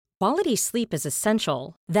Quality sleep is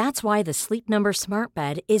essential. That's why the Sleep Number Smart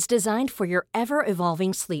Bed is designed for your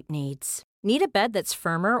ever-evolving sleep needs. Need a bed that's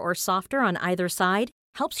firmer or softer on either side?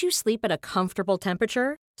 Helps you sleep at a comfortable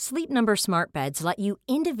temperature? Sleep Number Smart Beds let you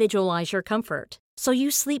individualize your comfort, so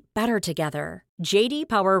you sleep better together. J.D.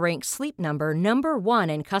 Power ranks Sleep Number number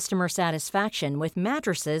 1 in customer satisfaction with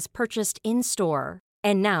mattresses purchased in-store.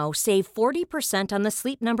 And now, save 40% on the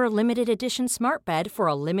Sleep Number Limited Edition Smart Bed for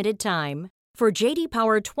a limited time. For J.D.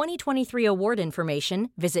 Power 2023 award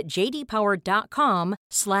information, visit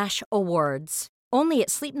jdpower.com/awards. Only at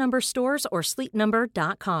Sleep Number stores or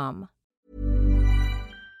sleepnumber.com.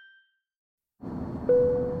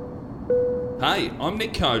 Hey, I'm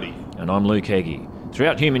Nick Cody. And I'm Luke Heggie.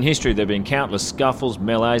 Throughout human history, there have been countless scuffles,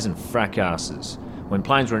 melees and fracasses. When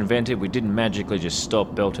planes were invented, we didn't magically just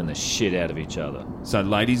stop belting the shit out of each other. So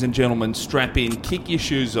ladies and gentlemen, strap in, kick your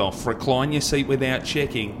shoes off, recline your seat without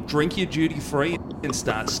checking, drink your duty-free and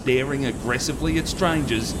start staring aggressively at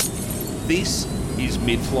strangers. This is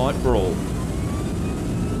Mid-Flight Brawl.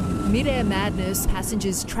 Mid-air madness,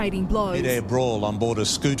 passengers trading blows. Mid-air brawl on board a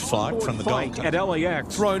scoot flight from the Gold Coast. At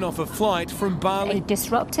LAX. Thrown off a flight from Bali. A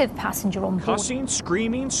disruptive passenger on board. Cussing,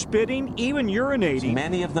 screaming, spitting, even urinating.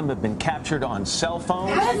 Many of them have been captured on cell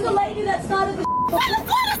phones. Where's the lady that started the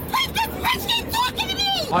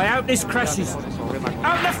I hope this crashes.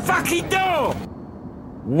 Out the fucking door!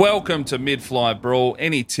 Welcome to Mid-Flight Brawl.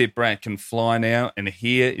 Any tip rat can fly now, and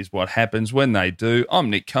here is what happens when they do. I'm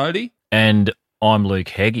Nick Cody. And I'm Luke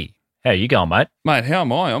Heggie. How you going, mate? Mate, how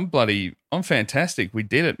am I? I'm fantastic. We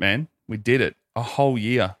did it, man. We did it. A whole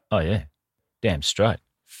year. Oh, yeah. Damn straight.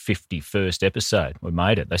 51st episode. We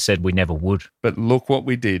made it. They said we never would. But look what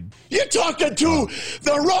we did. You're talking to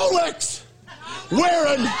the Rolex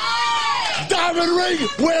wearing, diamond ring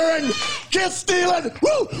wearing, kiss stealing,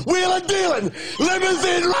 wheeling dealing,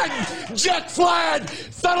 limousine riding, jet flying,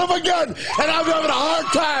 son of a gun, and I'm having a hard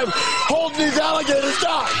time holding these alligators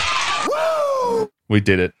down. Woo! We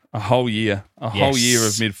did it. A whole year. Whole year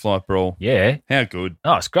of Mid-Flight Brawl. Yeah. How good.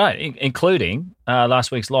 Oh, it's great, including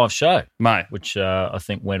last week's live show. Mate. Which I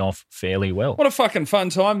think went off fairly well. What a fucking fun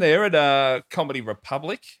time there at Comedy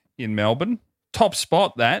Republic in Melbourne. Top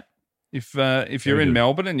spot, that. If you're in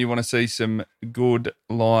Melbourne and you want to see some good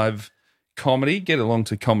live comedy, get along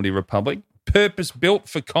to Comedy Republic. Purpose-built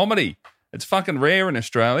for comedy. It's fucking rare in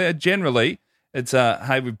Australia. Generally, it's,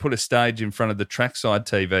 hey, we put a stage in front of the trackside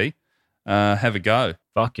TV. Have a go.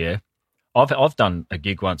 Fuck yeah. I've done a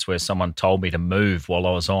gig once where someone told me to move while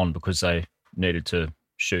I was on because they needed to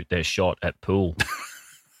shoot their shot at pool.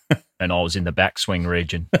 And I was in the backswing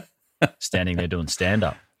region, standing there doing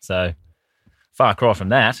stand-up. So far cry from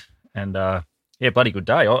that. And, yeah, bloody good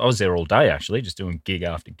day. I was there all day, actually, just doing gig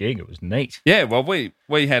after gig. It was neat. Yeah, well, we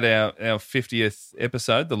had our 50th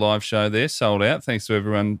episode, the live show there, sold out. Thanks to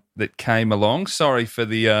everyone that came along. Sorry for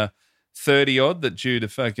the 30-odd that due to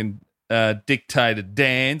fucking dictated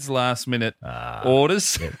Dan's last-minute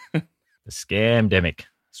orders. Yeah. The scamdemic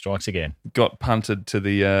strikes again. Got punted to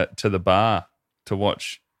the bar to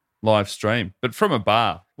watch live stream. But from a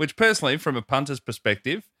bar, which personally, from a punter's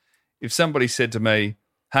perspective, if somebody said to me,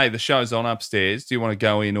 hey, the show's on upstairs, do you want to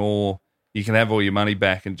go in or you can have all your money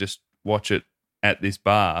back and just watch it at this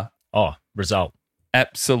bar? Oh, result.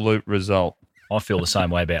 Absolute result. I feel the same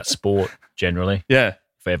way about sport generally. Yeah.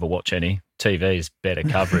 If I ever watch any, TV is better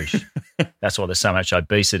coverage. That's why there's so much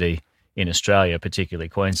obesity in Australia, particularly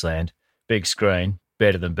Queensland. Big screen,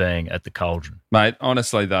 better than being at the Cauldron. Mate,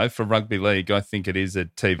 honestly, though, for rugby league, I think it is a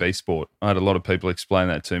TV sport. I had a lot of people explain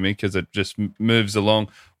that to me because it just moves along.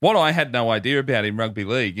 What I had no idea about in rugby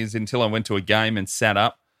league is until I went to a game and sat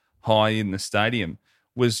up high in the stadium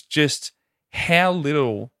was just how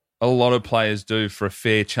little a lot of players do for a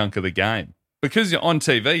fair chunk of the game. Because you're on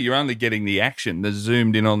TV, you're only getting the action, the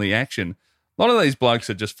zoomed in on the action. A lot of these blokes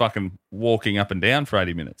are just fucking walking up and down for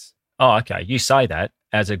 80 minutes. Oh, okay. You say that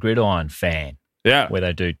as a gridiron fan. Yeah. Where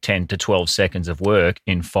they do 10 to 12 seconds of work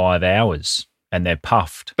in 5 hours and they're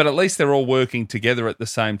puffed. But at least they're all working together at the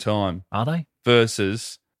same time. Are they?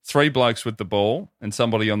 Versus 3 blokes with the ball and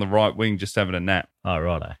somebody on the right wing just having a nap. Oh,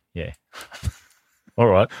 righto. Yeah. All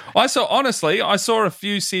right. I saw a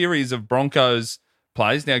few series of Broncos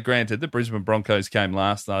plays. Now, granted, the Brisbane Broncos came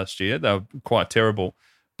last year. They were quite terrible.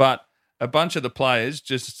 But a bunch of the players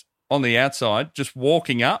just on the outside, just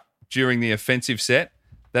walking up during the offensive set,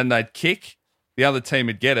 then they'd kick, the other team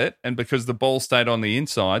would get it, and because the ball stayed on the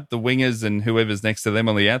inside, the wingers and whoever's next to them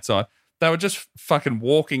on the outside, they were just fucking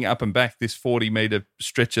walking up and back this 40-metre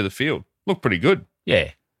stretch of the field. Looked pretty good.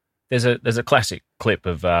 Yeah. There's a classic clip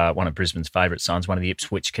of one of Brisbane's favourite sons, one of the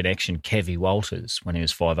Ipswich connection, Kevy Walters, when he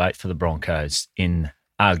was 5'8" for the Broncos in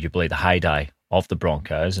arguably the heyday of the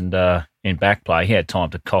Broncos, and in back play, he had time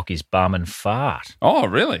to cock his bum and fart. Oh,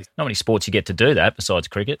 really? Not many sports you get to do that besides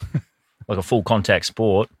cricket. Like a full contact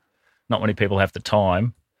sport, not many people have the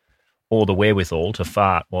time or the wherewithal to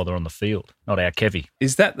fart while they're on the field. Not our Kevy.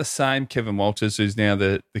 Is that the same Kevin Walters who's now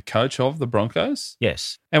the coach of the Broncos?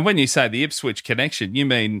 Yes. And when you say the Ipswich connection, you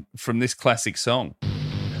mean from this classic song?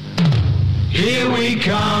 Here we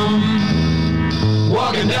come,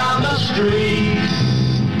 walking down the street.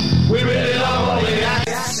 We really love all the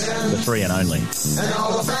action. The free and only. And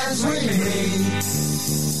all the fans we meet.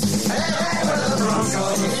 Hey, we're the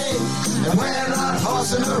Broncos. And we're not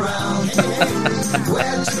horsing around.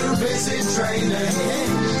 We're too busy training.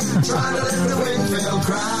 Trying to lift the Winfield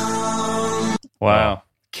crown. Wow.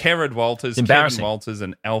 Kerrod Walters, Embarrassing. Kevin Walters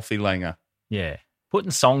and Alfie Langer. Yeah.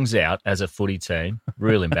 Putting songs out as a footy team,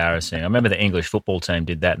 real embarrassing. I remember the English football team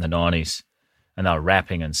did that in the 90s, and they were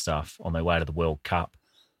rapping and stuff on their way to the World Cup.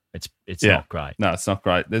 It's not great. No, it's not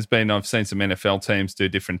great. I've seen some NFL teams do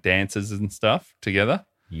different dances and stuff together.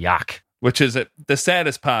 Yuck. Which is the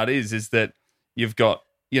saddest part is that you've got,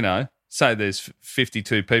 say there's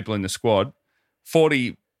 52 people in the squad,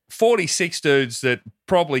 46 dudes that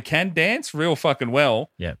probably can dance real fucking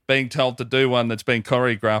well, being told to do one that's been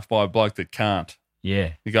choreographed by a bloke that can't.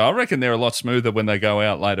 Yeah. You go, I reckon they're a lot smoother when they go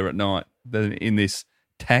out later at night than in this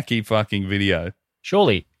tacky fucking video.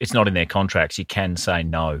 Surely it's not in their contracts. You can say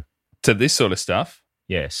no to this sort of stuff.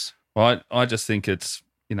 Yes. I just think it's,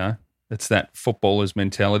 it's that footballer's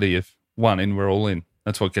mentality of one in, we're all in.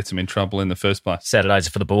 That's what gets them in trouble in the first place. Saturdays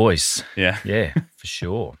are for the boys. Yeah. Yeah, for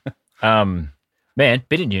sure. Man,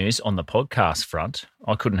 bit of news on the podcast front.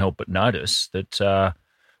 I couldn't help but notice that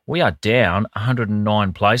we are down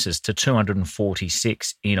 109 places to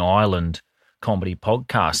 246 in Ireland comedy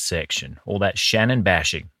podcast section. All that Shannon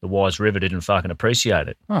bashing. The Wise River didn't fucking appreciate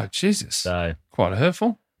it. Oh, Jesus. So quite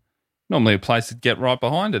hurtful. Normally a place that'd get right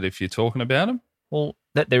behind it if you're talking about them. Well,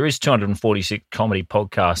 that there is 246 comedy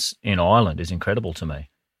podcasts in Ireland is incredible to me.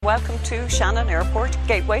 Welcome to Shannon Airport,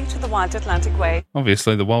 gateway to the Wild Atlantic Way.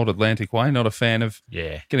 Obviously, the Wild Atlantic Way, not a fan of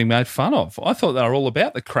getting made fun of. I thought they were all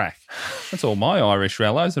about the crack. That's all my Irish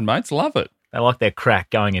rallos and mates love it. They like their crack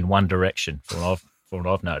going in one direction, from what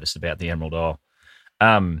I've noticed about the Emerald Isle.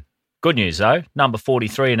 Good news, though. Number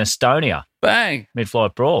 43 in Estonia. Bang!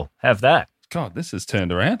 Mid-flight brawl. Have that. God, this has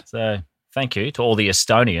turned around. So thank you to all the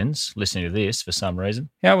Estonians listening to this for some reason.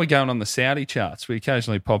 How are we going on the Saudi charts? We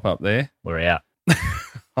occasionally pop up there. We're out.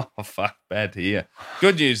 Oh, fuck. Bad to hear.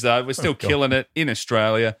 Good news, though. We're still killing it in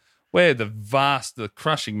Australia, where the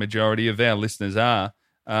crushing majority of our listeners are.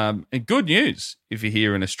 And good news if you're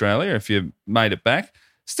here in Australia, if you made it back.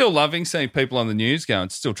 Still loving seeing people on the news going,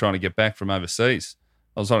 still trying to get back from overseas.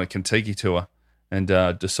 I was on a Kentucky tour and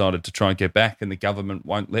decided to try and get back, and the government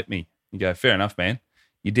won't let me. You go, fair enough, man.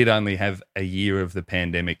 You did only have a year of the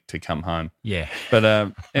pandemic to come home. Yeah.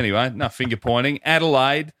 But anyway, enough finger pointing.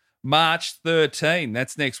 Adelaide, March 13.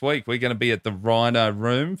 That's next week. We're going to be at the Rhino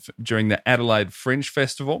Room during the Adelaide Fringe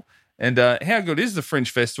Festival. And how good is the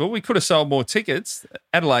Fringe Festival? We could have sold more tickets.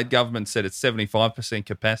 Adelaide government said it's 75%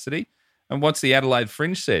 capacity. And what's the Adelaide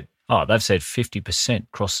Fringe said? Oh, they've said 50%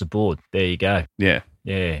 across the board. There you go. Yeah.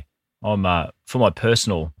 Yeah. I'm for my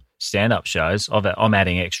personal stand-up shows, I'm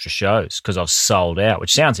adding extra shows because I've sold out,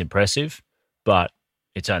 which sounds impressive, but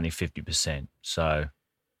it's only 50%. So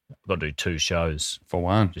I've got to do 2 shows. For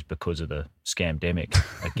one. Just because of the scamdemic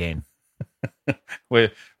again.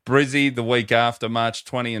 We're Brizzy the week after, March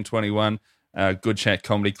 20 and 21, Good Chat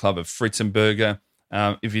Comedy Club of Fritzenberger.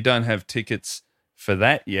 If you don't have tickets for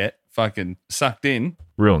that yet, fucking sucked in.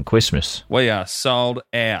 Ruined Christmas. We are sold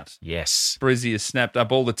out. Yes. Brizzy has snapped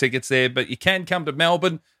up all the tickets there, but you can come to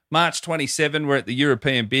Melbourne. March 27, we're at the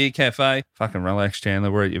European Beer Cafe. Fucking relax,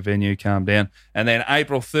 Chandler. We're at your venue. Calm down. And then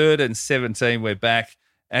April 3rd and 17, we're back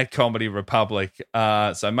at Comedy Republic.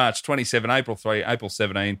 So March 27, April 3, April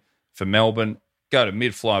 17 for Melbourne. Go to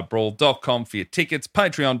midflightbrawl.com for your tickets.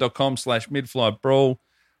 Patreon.com/midflightbrawl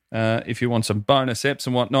if you want some bonus eps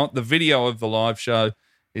and whatnot. The video of the live show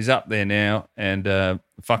is up there now. And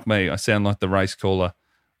fuck me, I sound like the race caller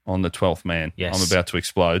on the 12th man. Yes. I'm about to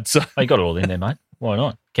explode. So you got it all in there, mate. Why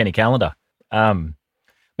not? Kenny Calendar. Man,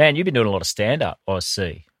 you've been doing a lot of stand-up, I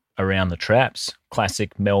see, around the traps.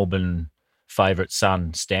 Classic Melbourne favourite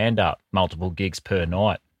son stand-up, multiple gigs per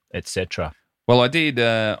night, etc. Well, I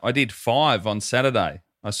did 5 on Saturday.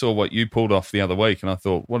 I saw what you pulled off the other week, and I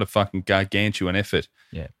thought, what a fucking gargantuan effort.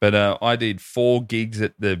 Yeah. But I did 4 gigs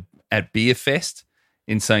at Beer Fest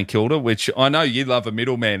in St Kilda, which I know you love a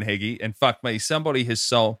middleman, Heggie, and fuck me, somebody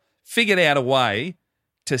has figured out a way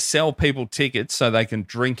to sell people tickets so they can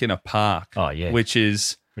drink in a park. Oh, yeah. Which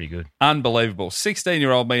is Pretty good. Unbelievable.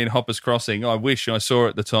 16-year-old me in Hoppers Crossing. I wish I saw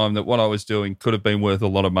at the time that what I was doing could have been worth a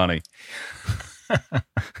lot of money.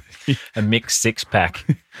 A mixed six-pack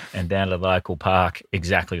and down to the local park,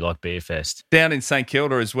 exactly like Beerfest. Down in St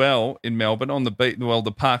Kilda as well, in Melbourne, on the beach. Well,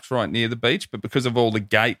 the park's right near the beach, but because of all the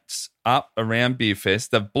gates up around Beerfest,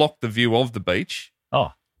 they've blocked the view of the beach. Oh,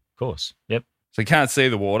 of course. Yep. So you can't see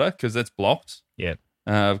the water because that's blocked. Yep.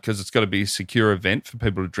 Because it's got to be a secure event for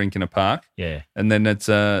people to drink in a park. Yeah. And then it's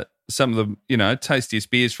some of the, tastiest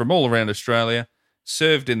beers from all around Australia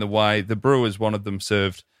served in the way the brewers wanted them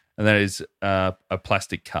served, and that is a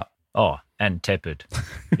plastic cup. Oh, and tepid.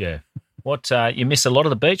 Yeah. What you miss a lot of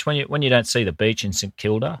the beach when you don't see the beach in St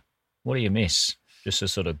Kilda? What do you miss? Just a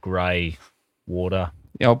sort of grey water.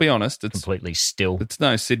 Yeah, I'll be honest, it's completely still. It's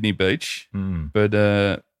no Sydney beach, but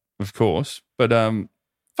of course, but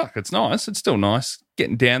fuck, it's nice. It's still nice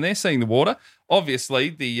getting down there, seeing the water. Obviously,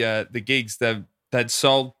 the gigs they'd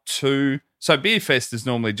sold to. So Beerfest is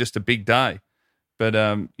normally just a big day, but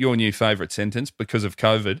your new favourite sentence, because of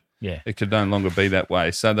COVID. Yeah. It could no longer be that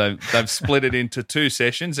way. So they've split it into 2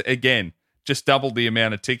 sessions. Again, just doubled the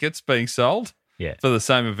amount of tickets being sold for the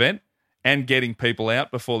same event and getting people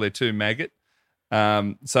out before they're too maggot.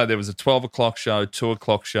 So there was a 12 o'clock show, 2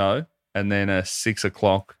 o'clock show, and then a 6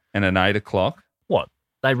 o'clock and an 8 o'clock. What?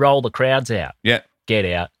 They roll the crowds out? Yeah. Get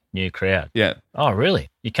out, new crowd. Yeah. Oh,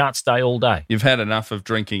 really? You can't stay all day? You've had enough of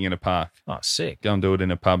drinking in a park. Oh, sick. Go and do it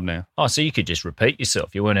in a pub now. Oh, so you could just repeat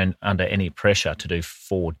yourself. You weren't under any pressure to do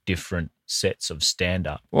 4 different sets of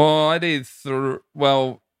stand-up. Well, I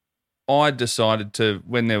decided to,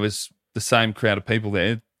 when there was the same crowd of people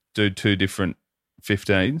there, do 2 different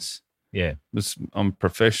 15s. Yeah. I'm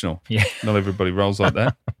professional. Yeah. Not everybody rolls like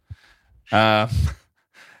that.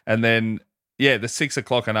 And then, the 6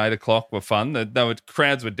 o'clock and 8 o'clock were fun.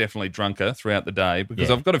 Crowds were definitely drunker throughout the day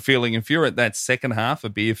because I've got a feeling if you're at that second half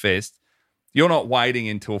of Beerfest, you're not waiting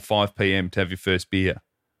until 5 p.m. to have your first beer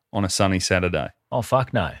on a sunny Saturday. Oh,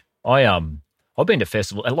 fuck no. I've been to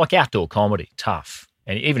festival, like outdoor comedy, tough.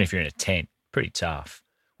 And even if you're in a tent, pretty tough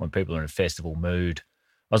when people are in a festival mood.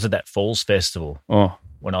 I was at that Falls Festival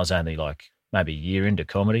when I was only like maybe a year into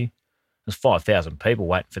comedy. There's 5,000 people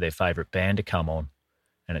waiting for their favourite band to come on.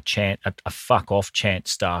 And a fuck off chant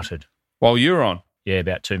started. While you were on? Yeah,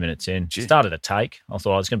 about 2 minutes in. Started a take. I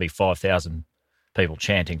thought, it's going to be 5,000 people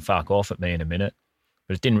chanting fuck off at me in a minute.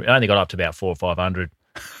 But it didn't. It only got up to about 400 or 500.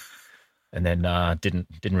 And then didn't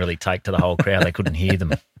really take to the whole crowd. They couldn't hear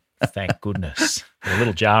them. Thank goodness. They're a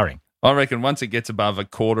little jarring. I reckon once it gets above a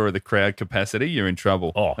quarter of the crowd capacity, you're in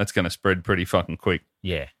trouble. Oh. That's going to spread pretty fucking quick.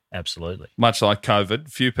 Yeah, absolutely. Much like COVID,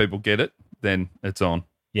 few people get it, then it's on.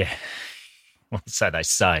 Yeah. Well, so they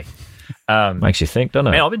say. Makes you think, doesn't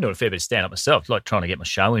it? Man, I've been doing a fair bit of stand-up myself, like trying to get my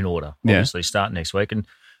show in order, obviously starting next week. And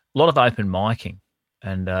a lot of open micing.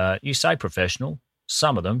 And you say professional,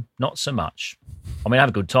 some of them, not so much. I mean, have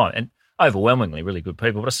a good time. And overwhelmingly really good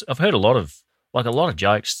people. But I've heard a lot of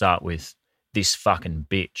jokes start with this fucking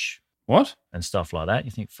bitch. What? And stuff like that.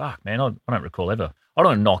 You think, fuck, man, I don't recall ever. I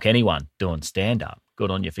don't knock anyone doing stand-up.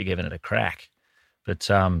 Good on you for giving it a crack. But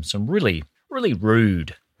some really, really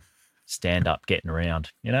rude stand-up getting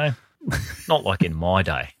around, Not like in my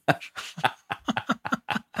day.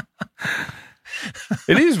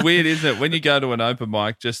 It is weird, isn't it? When you go to an open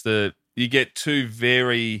mic, you get 2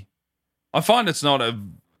 very... I find it's not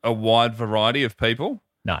a wide variety of people.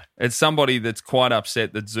 No. It's somebody that's quite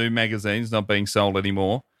upset that Zoom magazine's not being sold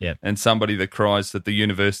anymore. Yeah. And somebody that cries that the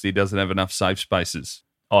university doesn't have enough safe spaces.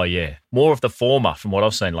 Oh, yeah. More of the former from what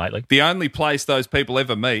I've seen lately. The only place those people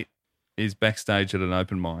ever meet is backstage at an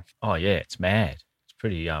open mic. Oh, yeah. It's mad. It's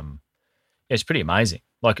pretty it's pretty amazing.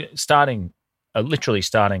 Like literally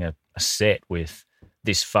starting a set with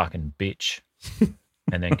this fucking bitch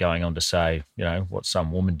and then going on to say, what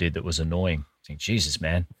some woman did that was annoying. I think, Jesus,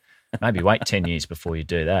 man. Maybe wait 10 years before you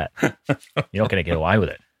do that. You're not going to get away with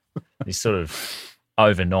it. These sort of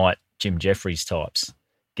overnight Jim Jeffries types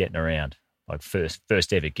getting around, like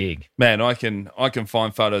first ever gig. Man, I can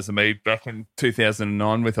find photos of me back in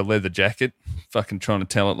 2009 with a leather jacket, fucking trying to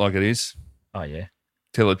tell it like it is. Oh, yeah.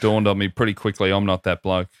 Till it dawned on me pretty quickly, I'm not that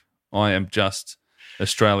bloke. I am just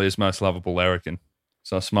Australia's most lovable larrikin.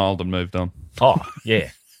 So I smiled and moved on. Oh,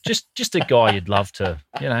 yeah. Just a guy you'd love to,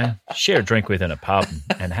 share a drink with in a pub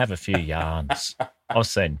and have a few yarns. I've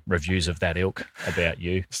seen reviews of that ilk about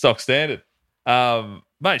you. Stock standard.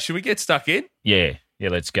 Mate, should we get stuck in? Yeah,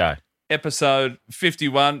 let's go. Episode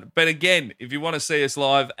 51. But again, if you want to see us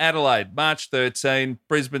live, Adelaide, March 13,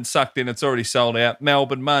 Brisbane sucked in, it's already sold out.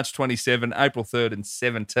 Melbourne, March 27, April 3rd and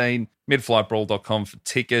 17. Midflightbrawl.com for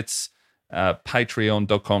tickets.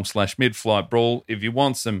 Patreon.com/midflightbrawl. If you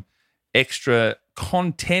want some extra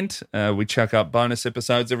content. We chuck up bonus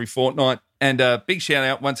episodes every fortnight. And big shout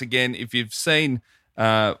out once again, if you've seen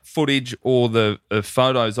footage or the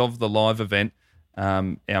photos of the live event,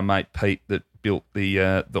 our mate Pete that built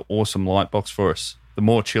the awesome light box for us, the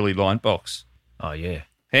More Chili light box. Oh, yeah.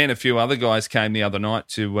 And a few other guys came the other night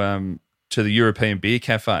to the European Beer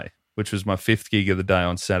Cafe, which was my 5th gig of the day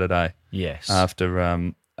on Saturday. Yes.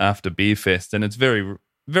 After Beer Fest. And it's very,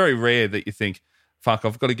 very rare that you think, fuck,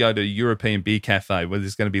 I've got to go to a European Beer Cafe where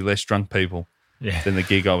there's going to be less drunk people than the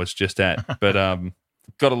gig I was just at. But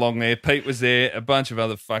got along there. Pete was there. A bunch of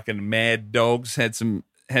other fucking mad dogs had some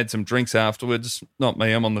drinks afterwards. Not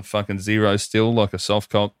me. I'm on the fucking zero still, like a soft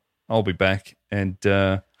cock. I'll be back. And,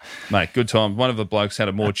 mate, good time. One of the blokes had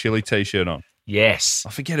a More Chili T-shirt on. Yes.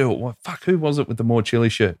 I forget who it was. Fuck, who was it with the More Chili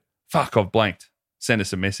shirt? Fuck, I've blanked. Send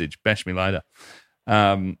us a message. Bash me later.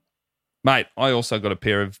 Mate, I also got a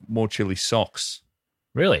pair of More Chili socks.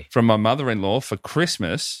 Really? From my mother-in-law for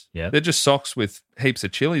Christmas. Yeah. They're just socks with heaps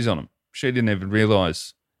of chilies on them. She didn't even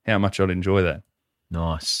realise how much I'd enjoy that.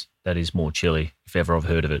 Nice. That is More Chili, if ever I've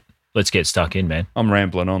heard of it. Let's get stuck in, man. I'm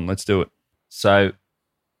rambling on. Let's do it. So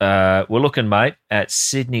we're looking, mate, at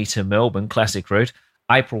Sydney to Melbourne, classic route,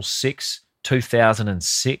 April 6,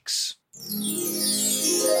 2006.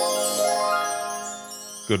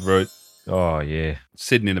 Good route. Oh, yeah.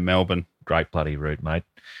 Sydney to Melbourne. Great bloody route, mate.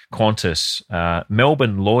 Qantas,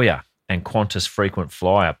 Melbourne lawyer and Qantas frequent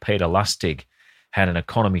flyer, Peter Lustig, had an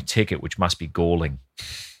economy ticket, which must be galling.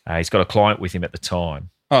 He's got a client with him at the time.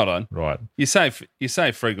 Hold on. Right. You say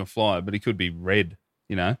frequent flyer, but he could be red,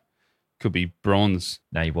 you know? Could be bronze.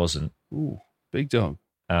 No, he wasn't. Ooh, big dog.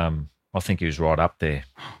 I think he was right up there.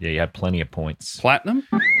 Yeah, he had plenty of points. Platinum?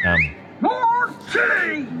 More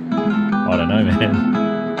chili! I don't know,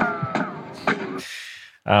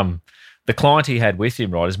 man. The client he had with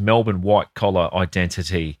him, right, is Melbourne white-collar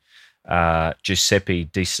identity Giuseppe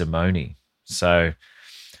Di Simone. So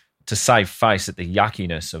to save face at the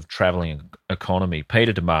yuckiness of travelling economy,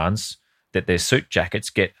 Peter demands that their suit jackets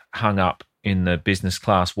get hung up in the business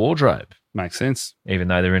class wardrobe. Makes sense. Even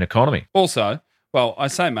though they're in economy. Also, well, I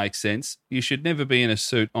say makes sense. You should never be in a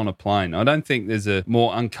suit on a plane. I don't think there's a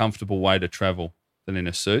more uncomfortable way to travel than in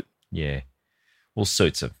a suit. Yeah. Well,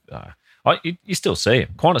 suits are... you still see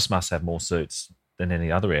them. Qantas must have more suits than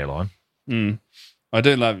any other airline. I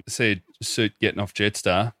do love to see a suit getting off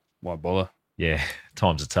Jetstar. Why bother? Yeah,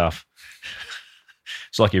 times are tough.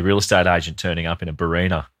 It's like your real estate agent turning up in a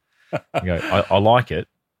Barina. You go, I like it,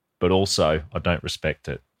 but also I don't respect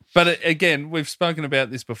it. But again, we've spoken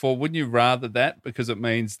about this before. Wouldn't you rather that because it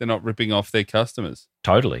means they're not ripping off their customers?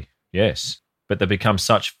 Totally, yes. But they become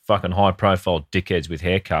such fucking high-profile dickheads with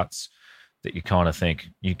haircuts that you kind of think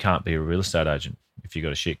you can't be a real estate agent if you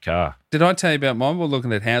got a shit car. Did I tell you about mine? We were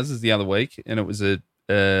looking at houses the other week, and it was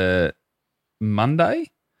a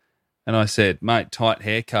Monday, and I said, mate, tight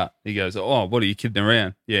haircut. He goes, oh, what are you kidding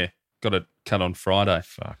around? Yeah, got it cut on Friday.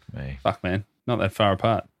 Fuck me. Fuck, man. Not that far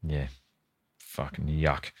apart. Yeah. Fucking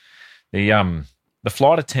yuck. The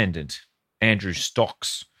flight attendant, Andrew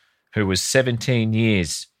Stocks, who was 17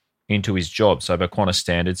 years into his job, so by Qantas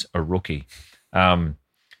standards, a rookie,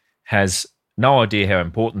 has no idea how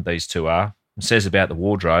important these two are. And says about the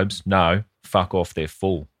wardrobes, no, fuck off, they're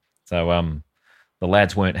full. So the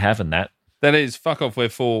lads weren't having that. That is, fuck off, we're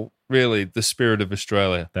full, really the spirit of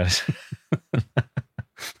Australia. That is.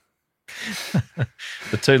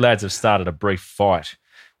 The two lads have started a brief fight,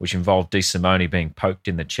 which involved Di Simone being poked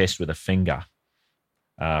in the chest with a finger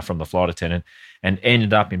from the flight attendant, and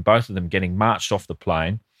ended up in both of them getting marched off the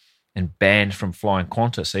plane and banned from flying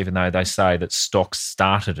Qantas, even though they say that Stocks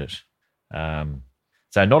started it.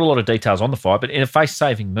 So not a lot of details on the fight, but in a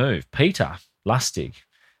face-saving move, Peter Lustig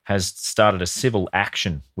has started a civil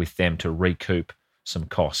action with them to recoup some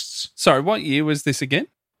costs. Sorry, what year was this again?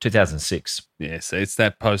 2006. Yeah, so it's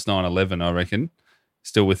that post 9/11, I reckon.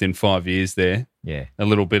 Still within 5 years there. Yeah. A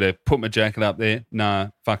little bit of put my jacket up there. Nah,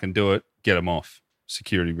 fucking do it. Get them off.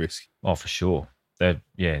 Security risk. Oh, for sure. They're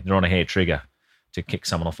on a hair trigger to kick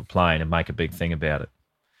someone off a plane and make a big thing about it.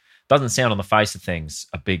 Doesn't sound on the face of things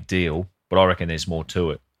a big deal, but I reckon there's more to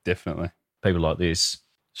it. Definitely. People like this,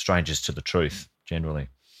 strangers to the truth, generally.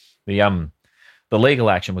 The legal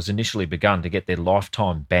action was initially begun to get their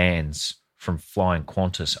lifetime bans from flying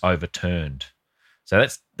Qantas overturned. So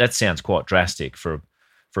that sounds quite drastic for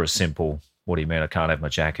a simple, what do you mean I can't have my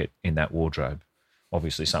jacket in that wardrobe?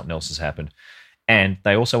 Obviously something else has happened. And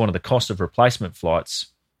they also wanted the cost of replacement flights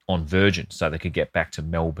on Virgin so they could get back to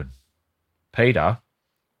Melbourne. Peter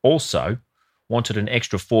also wanted an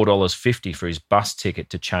extra $4.50 for his bus ticket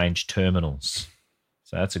to change terminals.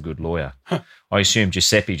 So that's a good lawyer. I assume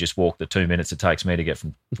Giuseppe just walked the 2 minutes it takes me to get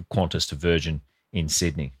from Qantas to Virgin in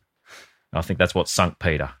Sydney. I think that's what sunk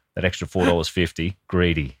Peter. That extra $4.50,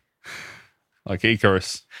 greedy. Like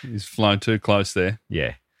Icarus. He's flown too close there.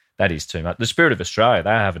 Yeah, that is too much. The Spirit of Australia, they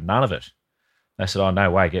have none of it. They said, oh,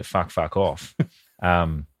 no way, get fuck off.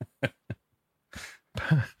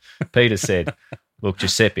 Peter said, look,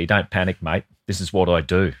 Giuseppe, don't panic, mate. This is what I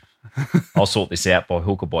do. I'll sort this out by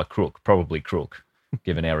hook or by crook, probably crook,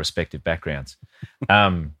 given our respective backgrounds.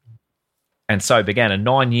 And so began a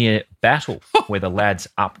 9-year battle where the lads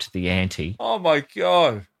upped the ante. Oh, my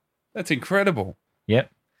God. That's incredible. Yep.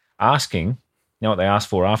 Asking, you know what they asked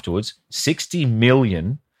for afterwards? 60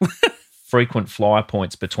 million frequent flyer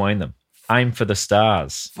points between them. Aim for the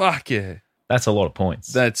stars. Fuck yeah. That's a lot of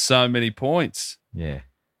points. That's so many points. Yeah.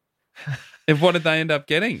 And what did they end up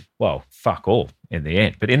getting? Well, fuck all in the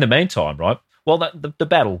end. But in the meantime, right, well, the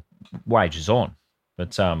battle wages on.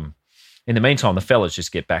 But in the meantime, the fellas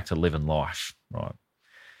just get back to living life, right?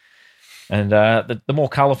 And the more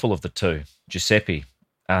colourful of the two, Giuseppe,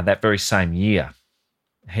 that very same year,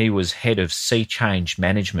 he was head of sea change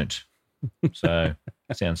management. So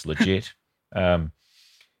sounds legit.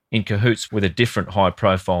 In cahoots with a different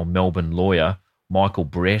high-profile Melbourne lawyer, Michael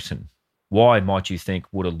Brereton. Why might you think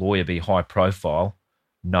would a lawyer be high-profile?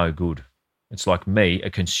 No good. It's like me, a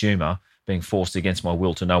consumer, being forced against my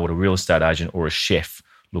will to know what a real estate agent or a chef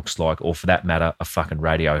looks like, or for that matter, a fucking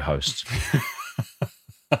radio host.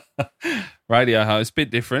 Radio host,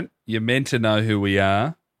 bit different. You're meant to know who we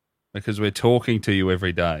are because we're talking to you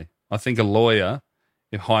every day. I think a lawyer,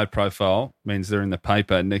 if high profile, means they're in the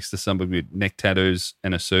paper next to somebody with neck tattoos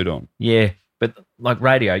and a suit on. Yeah, but like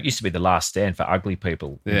radio, it used to be the last stand for ugly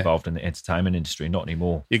people involved in the entertainment industry, not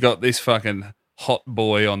anymore. You got this fucking hot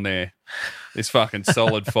boy on there, this fucking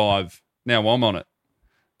solid 5. Now I'm on it.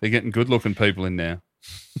 They're getting good-looking people in now.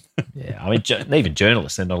 Yeah, I mean, even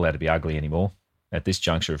journalists, they're not allowed to be ugly anymore at this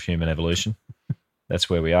juncture of human evolution. That's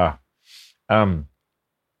where we are.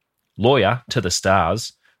 Lawyer to the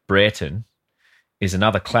stars, Brereton, is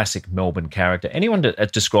another classic Melbourne character. Anyone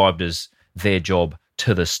described as their job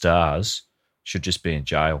to the stars should just be in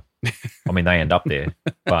jail. I mean, they end up there,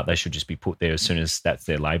 but they should just be put there as soon as that's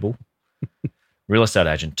their label. Real estate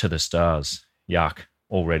agent to the stars. Yuck,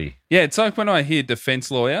 already. Yeah, it's like when I hear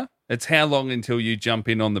defence lawyer, it's how long until you jump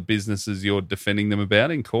in on the businesses you're defending them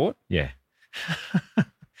about in court? Yeah.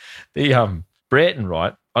 The Brereton,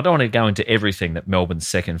 right? I don't want to go into everything that Melbourne's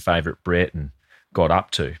second favourite Brereton got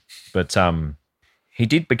up to, but he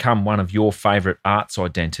did become one of your favourite arts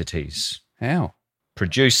identities. How?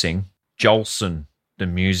 Producing Jolson the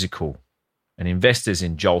musical, and investors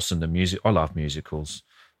in Jolson the music. I love musicals,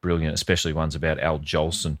 brilliant, especially ones about Al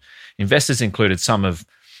Jolson. Investors included some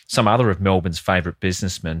other of Melbourne's favourite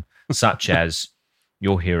businessmen, such as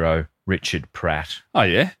your hero Richard Pratt. Oh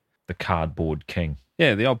yeah, the cardboard king.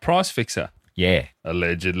 Yeah, the old price fixer. Yeah,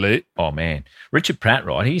 allegedly. Oh man, Richard Pratt,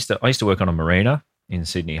 right? I used to work on a marina in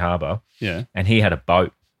Sydney Harbour. Yeah, and he had a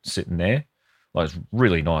boat sitting there, like a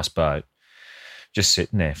really nice boat, just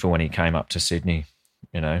sitting there for when he came up to Sydney,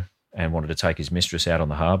 and wanted to take his mistress out on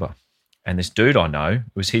the harbour. And this dude I know,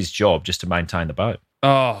 it was his job just to maintain the boat.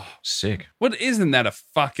 Oh, sick! What isn't that a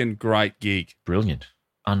fucking great gig? Brilliant,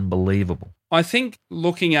 unbelievable. I think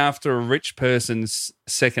looking after a rich person's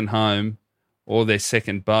second home or their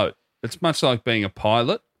second boat, it's much like being a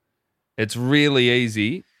pilot. It's really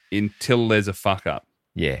easy until there's a fuck up.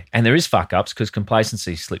 Yeah, and there is fuck ups because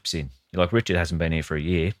complacency slips in. You're like, Richard hasn't been here for a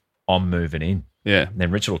year. I'm moving in. Yeah. And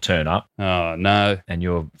then Richard will turn up. Oh, no. And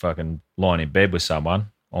you're fucking lying in bed with someone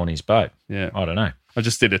on his boat. Yeah. I don't know. I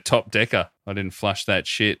just did a top decker. I didn't flush that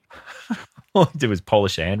shit. All he did was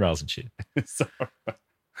polish the handrails and shit. Sorry.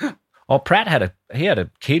 Oh, Pratt had a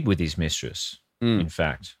kid with his mistress, in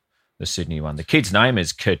fact, the Sydney one. The kid's name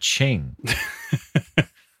is Kerching.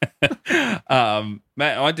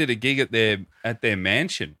 Matt, I did a gig at their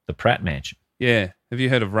mansion. The Pratt mansion. Yeah. Have you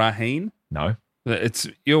heard of Raheen? No.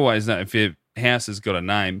 You always know if your house has got a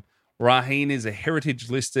name. Raheen is a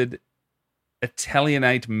heritage-listed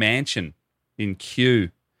Italianate mansion in Kew.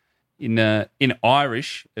 In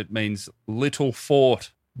Irish, it means little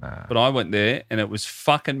fort. Nah. But I went there and it was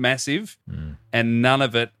fucking massive, and none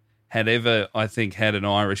of it had ever, I think, had an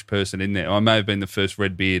Irish person in there. I may have been the first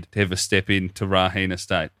Redbeard to ever step into Raheen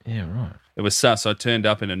Estate. Yeah, right. It was sus. I turned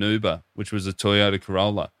up in an Uber, which was a Toyota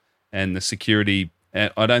Corolla, and the security,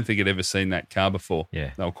 I don't think had ever seen that car before.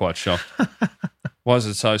 Yeah. They were quite shocked. Why is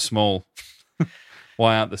it so small?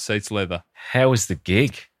 Why aren't the seats leather? How was the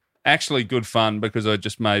gig? Actually good fun because I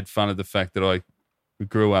just made fun of the fact that I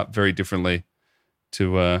grew up very differently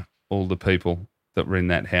to all the people that were in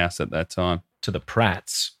that house at that time. to the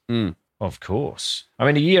Pratts. Mm. Of course. I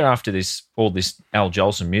mean, a year after all this Al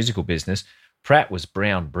Jolson musical business, Pratt was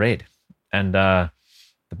brown bread. And the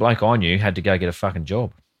bloke I knew had to go get a fucking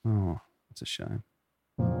job. Oh, that's a shame.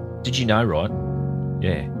 Did you know, right?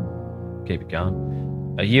 Yeah. Keep it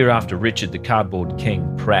going. A year after Richard the Cardboard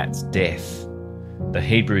King Pratt's death, the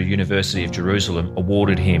Hebrew University of Jerusalem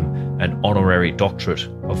awarded him an honorary doctorate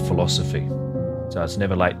of philosophy. So it's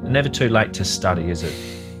never too late to study, is it?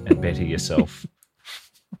 And better yourself.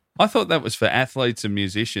 I thought that was for athletes and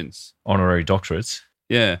musicians. Honorary doctorates?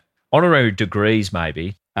 Yeah. Honorary degrees,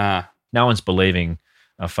 maybe. No one's believing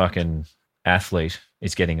a fucking athlete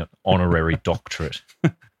is getting an honorary doctorate.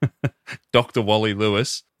 Dr. Wally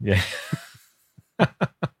Lewis. Yeah.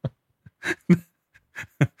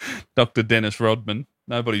 Dr. Dennis Rodman.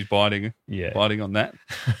 Nobody's biting on that.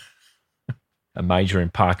 A major in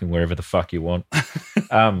parking wherever the fuck you want.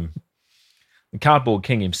 The Cardboard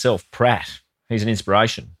King himself, Pratt, he's an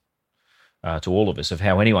inspiration to all of us of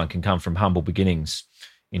how anyone can come from humble beginnings,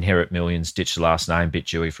 inherit millions, ditch the last name, bit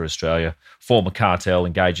Jewy for Australia, form a cartel,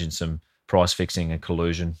 engage in some price fixing and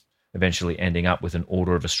collusion, eventually ending up with an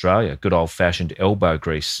Order of Australia. Good old-fashioned elbow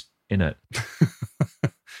grease in it.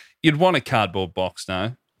 You'd want a cardboard box,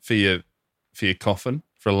 no, for your coffin,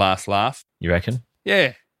 for a last laugh. You reckon?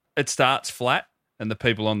 Yeah. It starts flat and the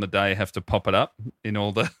people on the day have to pop it up in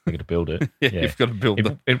all the... You've got to build it. Yeah, you've got to build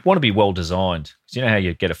it. It'd want to be well designed. Because you know how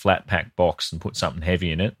you get a flat pack box and put something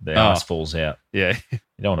heavy in it, the arse falls out. Yeah. You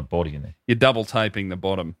don't want a body in there. You're double taping the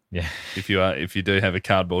bottom. Yeah. If you do have a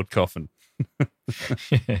cardboard coffin.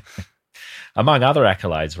 Yeah. Among other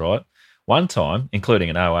accolades, right? One time,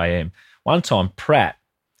 including an OAM, Pratt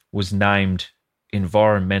was named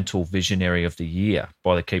Environmental Visionary of the Year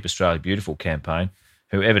by the Keep Australia Beautiful campaign,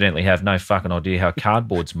 who evidently have no fucking idea how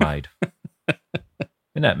cardboard's made.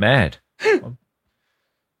 Isn't that mad?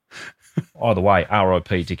 Either way,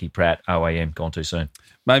 RIP Dickie Pratt, OAM, gone too soon.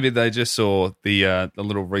 Maybe they just saw the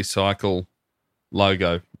little recycle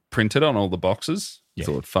logo printed on all the boxes. Yeah.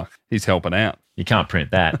 Thought, fuck, he's helping out. You can't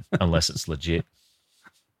print that unless it's legit.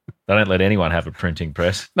 They don't let anyone have a printing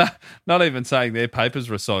press. No, not even saying their paper's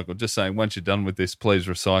recycled, just saying once you're done with this, please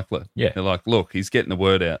recycle it. Yeah. They're like, look, he's getting the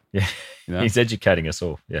word out. Yeah. You know? He's educating us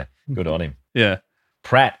all. Yeah. Good on him. Yeah.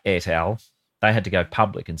 Pratt et al., they had to go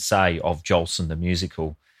public and say of Jolson the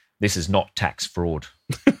musical, this is not tax fraud,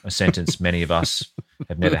 a sentence many of us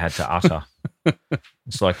have never had to utter.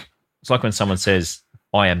 It's like when someone says,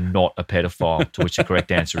 I am not a pedophile, to which the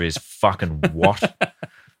correct answer is, fucking what?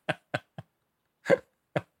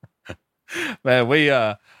 Man, we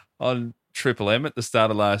on Triple M at the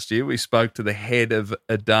start of last year, we spoke to the head of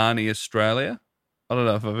Adani Australia. I don't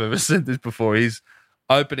know if I've ever said this before. His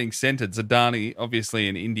opening sentence, Adani, obviously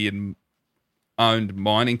an Indian-owned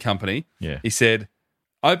mining company. Yeah. He said,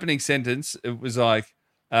 opening sentence, it was like,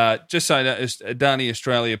 just so that Adani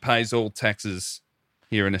Australia pays all taxes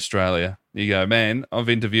here in Australia. You go, man, I've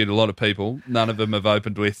interviewed a lot of people. None of them have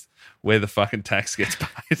opened with where the fucking tax gets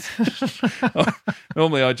paid.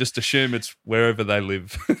 Normally, I just assume it's wherever they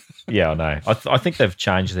live. Yeah, I know. I think they've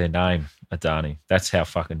changed their name, Adani. That's how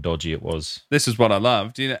fucking dodgy it was. This is what I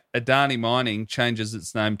loved. You know, Adani Mining changes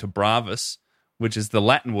its name to Bravus, which is the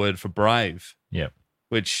Latin word for brave. Yeah.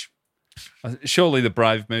 Which, surely the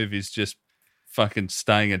brave move is just fucking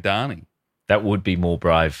staying Adani. That would be more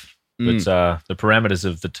brave. But the parameters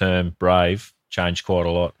of the term brave changed quite a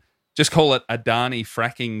lot. Just call it Adani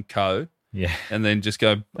Fracking Co. Yeah. And then just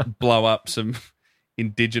go blow up some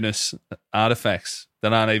indigenous artifacts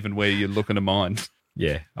that aren't even where you're looking to mine.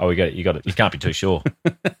 Yeah. Oh, you got it. You can't be too sure.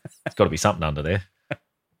 It's got to be something under there.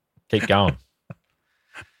 Keep going.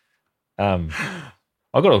 I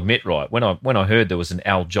got to admit, right, when I heard there was an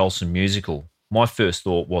Al Jolson musical, my first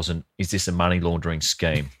thought wasn't, is this a money laundering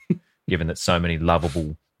scheme, given that so many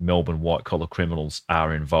lovable Melbourne white-collar criminals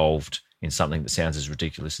are involved in something that sounds as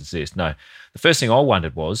ridiculous as this. No, the first thing I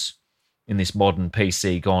wondered was, in this modern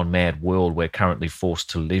PC gone mad world we're currently forced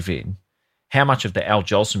to live in, how much of the Al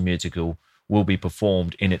Jolson musical will be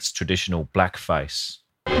performed in its traditional blackface?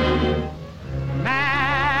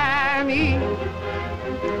 Mammy.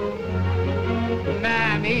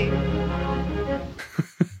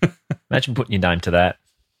 Imagine putting your name to that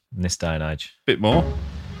in this day and age. Bit more.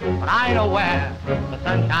 But I know where the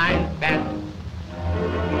sun shines best.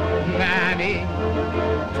 Mammy.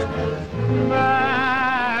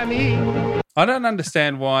 I don't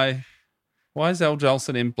understand why is Al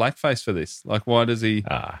Jolson in blackface for this? Like, why does he...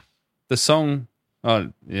 The song...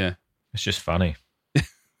 Oh, yeah. It's just funny.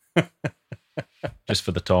 Just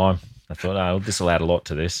for the time. I thought, this will add a lot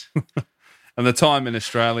to this. And the time in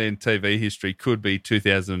Australian TV history could be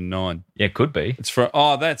 2009. Yeah, it could be. It's from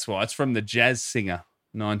that's why. It's from The Jazz Singer,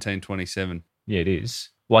 1927. Yeah, it is.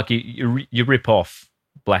 Like you rip off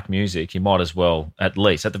black music, you might as well, at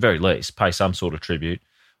the very least, pay some sort of tribute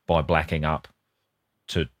by blacking up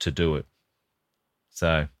to do it.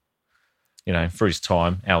 So, for his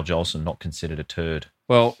time, Al Jolson not considered a turd.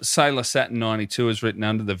 Well, Sailor Saturn 92 is written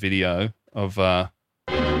under the video of...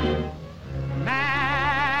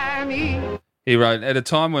 He wrote, at a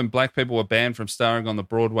time when black people were banned from starring on the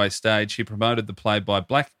Broadway stage, he promoted the play by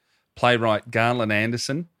black playwright Garland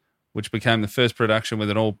Anderson, which became the first production with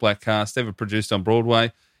an all-black cast ever produced on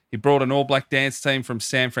Broadway. He brought an all-black dance team from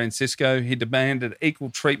San Francisco. He demanded equal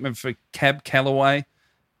treatment for Cab Calloway,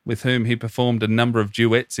 with whom he performed a number of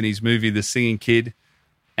duets in his movie The Singing Kid.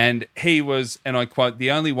 And he was, and I quote,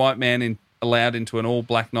 the only white man allowed into an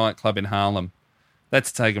all-black nightclub in Harlem.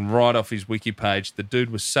 That's taken right off his wiki page. The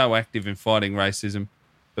dude was so active in fighting racism,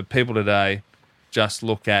 but people today just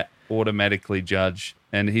look at, automatically judge.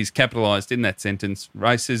 And he's capitalised in that sentence,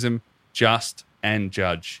 racism, just, and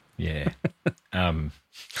judge. Yeah.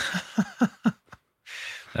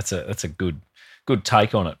 That's a good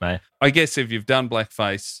take on it, man. I guess if you've done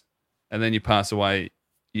blackface and then you pass away,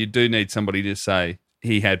 you do need somebody to say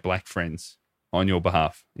he had black friends on your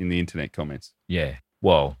behalf in the internet comments. Yeah.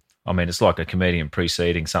 Well, I mean, it's like a comedian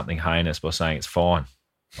preceding something heinous by saying it's fine.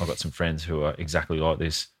 I've got some friends who are exactly like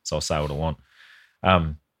this, so I'll say what I want.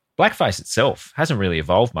 Blackface itself hasn't really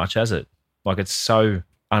evolved much, has it? Like, it's so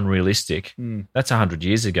unrealistic. That's 100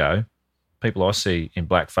 years ago. People I see in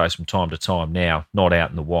blackface from time to time now, not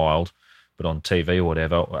out in the wild, but on TV or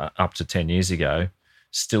whatever, up to 10 years ago,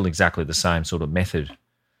 still exactly the same sort of method,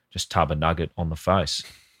 just tub a nugget on the face.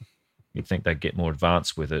 You'd think they'd get more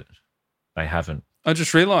advanced with it. They haven't. I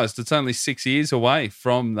just realised it's only 6 years away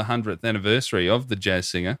from the 100th anniversary of The Jazz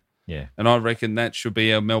Singer. Yeah. And I reckon that should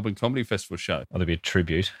be our Melbourne Comedy Festival show. Oh, there'll be a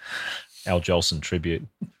tribute. Al Jolson tribute.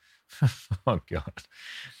 Oh,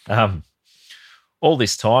 God. All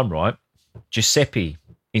this time, right, Giuseppe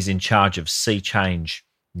is in charge of Sea Change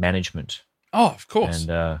Management. Oh, of course.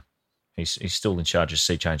 And he's still in charge of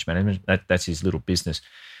Sea Change Management. That's his little business.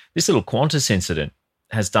 This little Qantas incident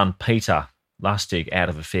has done Peter Lustig out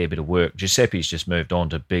of a fair bit of work. Giuseppe's just moved on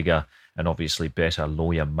to bigger and obviously better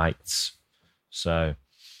lawyer mates. So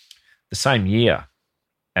the same year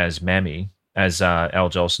as Mammy, as Al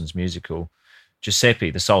Jolson's musical,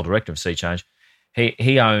 Giuseppe, the sole director of Sea Change,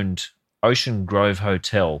 he owned Ocean Grove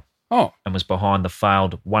Hotel and was behind the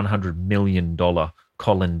failed $100 million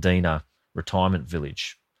Colindina retirement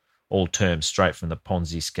village, all terms straight from the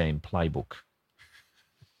Ponzi scheme playbook.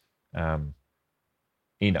 In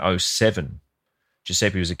 2007,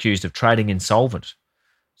 Giuseppe was accused of trading insolvent.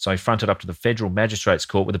 So he fronted up to the Federal Magistrates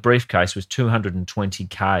Court with a briefcase with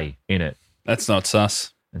 $220K in it. That's not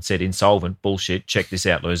sus. And said, insolvent, bullshit, check this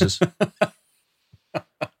out, losers.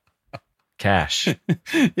 Cash.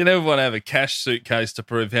 You never want to have a cash suitcase to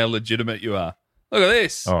prove how legitimate you are. Look at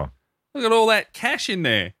this. Oh, look at all that cash in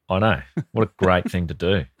there. I know. What a great thing to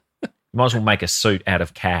do. You might as well make a suit out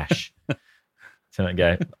of cash. So don't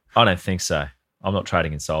go, I don't think so. I'm not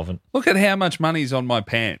trading insolvent. Look at how much money's on my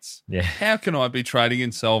pants. Yeah. How can I be trading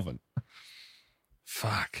insolvent?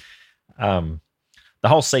 Fuck. The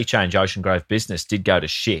whole Sea Change Ocean Grove business did go to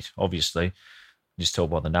shit, obviously. You just tell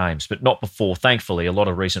by the names. But not before, thankfully, a lot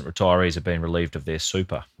of recent retirees have been relieved of their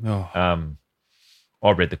super. Oh.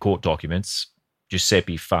 I read the court documents.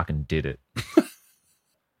 Giuseppe fucking did it.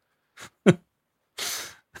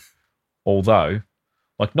 Although,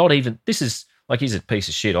 like, not even, this is, like, he's a piece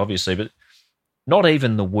of shit, obviously, but not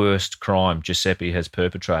even the worst crime Giuseppe has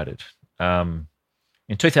perpetrated. In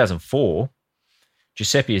 2004,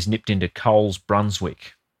 Giuseppe has nipped into Coles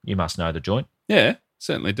Brunswick. You must know the joint. Yeah,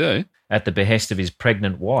 certainly do. At the behest of his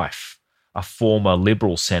pregnant wife, a former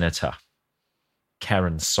Liberal senator,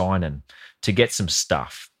 Karen Sinan, to get some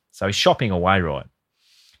stuff. So he's shopping away, right?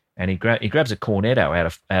 And he grabs a Cornetto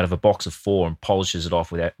out of a box of 4 and polishes it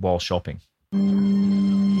off while shopping. You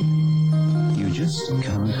just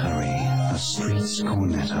can't hurry a street's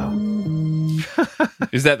Cornetto.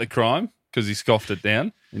 Is that the crime? Because he scoffed it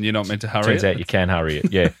down and you're not meant to hurry Turns it? out you can hurry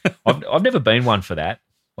it, yeah. I've never been one for that.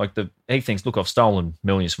 Like, he thinks, look, I've stolen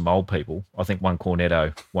millions from old people. I think one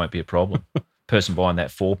Cornetto won't be a problem. Person buying that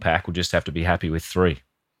 4-pack will just have to be happy with 3.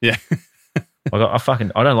 Yeah. I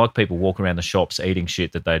don't like people walking around the shops eating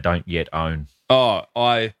shit that they don't yet own. Oh,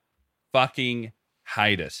 I fucking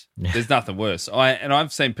hate it. There's nothing worse.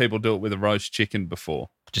 I've seen people do it with a roast chicken before.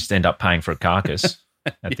 Just end up paying for a carcass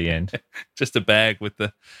at the end. Just a bag with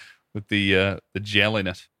the gel in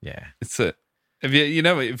it. Yeah. It's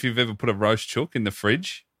if you've ever put a roast chook in the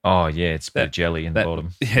fridge Oh, yeah, it's a bit of jelly in the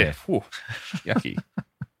bottom. Yeah, whew, yucky.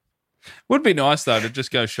 Would be nice, though, to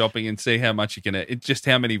just go shopping and see how much you can, just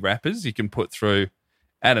how many wrappers you can put through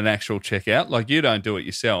at an actual checkout. Like, you don't do it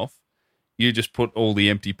yourself. You just put all the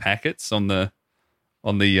empty packets on the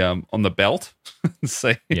belt and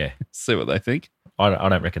see what they think. I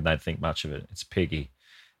don't reckon they'd think much of it. It's piggy.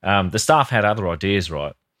 The staff had other ideas,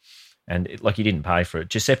 right? And he didn't pay for it.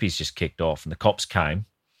 Giuseppe's just kicked off, and the cops came,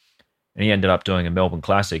 and he ended up doing a Melbourne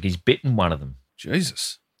Classic. He's bitten one of them.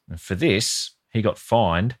 Jesus. And for this, he got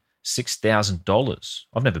fined $6,000.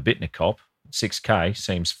 I've never bitten a cop. $6,000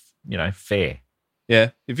 seems, fair. Yeah.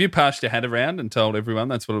 If you passed your hat around and told everyone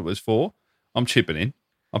that's what it was for, I'm chipping in.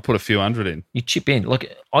 I'll put a few hundred in. You chip in. Look,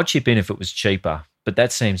 I'd chip in if it was cheaper, but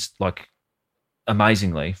that seems like,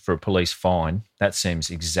 amazingly, for a police fine, that seems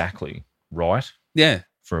exactly right. Yeah.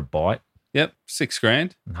 For a bite. Yep,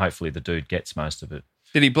 $6,000. And hopefully the dude gets most of it.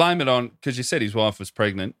 Did he blame it on, because you said his wife was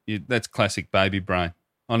pregnant, that's classic baby brain.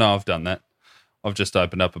 I know I've done that. I've just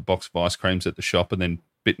opened up a box of ice creams at the shop and then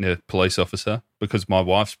bitten a police officer because my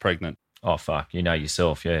wife's pregnant. Oh, fuck. You know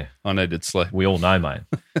yourself, yeah. I needed sleep. We all know, mate.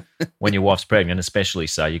 When your wife's pregnant, especially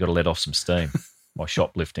so, you got to let off some steam by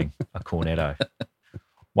shoplifting a Cornetto.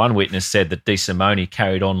 One witness said that DeSimone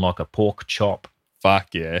carried on like a pork chop.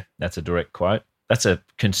 Fuck yeah. That's a direct quote. That's a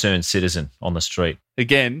concerned citizen on the street.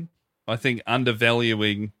 Again, I think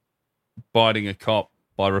undervaluing biting a cop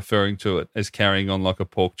by referring to it as carrying on like a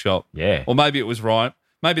pork chop. Yeah. Or maybe it was rhyme.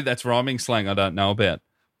 Maybe that's rhyming slang I don't know about.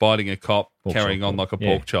 Biting a cop, pork carrying chop, on like a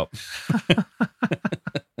pork chop.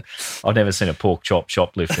 I've never seen a pork chop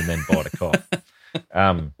shoplift and then bite a cop.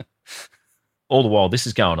 All the while this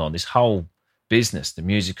is going on, this whole business, the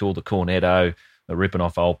musical, the Cornetto, the ripping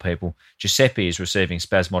off old people. Giuseppe is receiving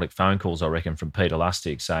spasmodic phone calls, I reckon, from Peter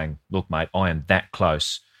Lustig saying, look, mate, I am that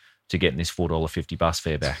close to getting this $4.50 bus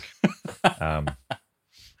fare back.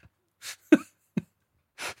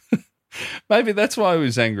 Maybe that's why he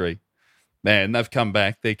was angry. Man, they've come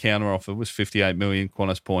back. Their counter offer was 58 million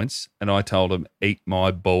Qantas points, and I told them, eat my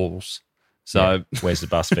balls. So where's the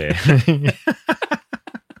bus fare?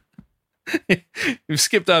 We've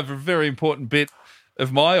skipped over a very important bit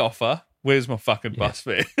of my offer. Where's my fucking bus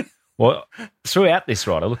fare? Well, throughout this,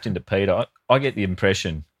 right, I looked into Peter. I get the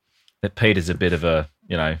impression that Peter's a bit of a,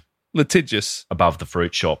 litigious, above the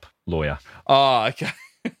fruit shop lawyer. Oh, okay.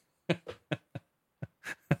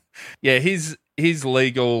 Yeah, his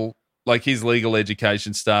legal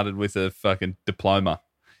education started with a fucking diploma.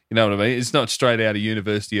 You know what I mean? It's not straight out of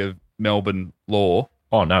University of Melbourne law.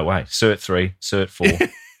 Oh, no way. Cert 3, Cert 4,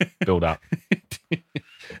 build up.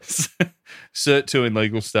 Cert 2 in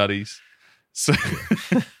legal studies. So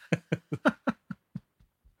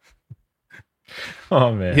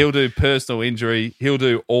oh, man. He'll do personal injury. He'll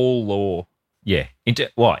do all law. Yeah.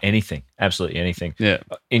 Anything. Absolutely anything. Yeah.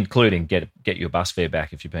 Including get your bus fare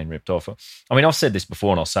back if you've been ripped off. I mean, I've said this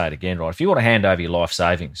before and I'll say it again, right? If you want to hand over your life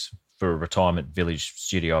savings for a retirement village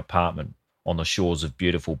studio apartment on the shores of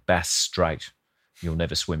beautiful Bass Strait, you'll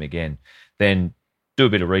never swim again, then do a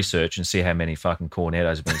bit of research and see how many fucking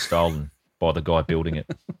Cornettos have been stolen by the guy building it.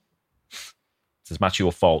 It's as much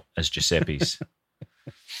your fault as Giuseppe's.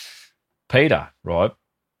 Peter, right?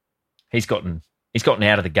 He's gotten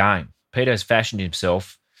out of the game. Peter's fashioned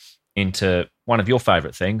himself into one of your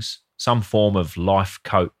favourite things, some form of life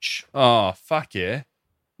coach. Oh, fuck yeah.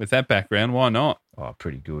 With that background, why not? Oh,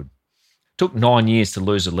 pretty good. Took 9 years to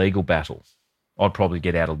lose a legal battle. I'd probably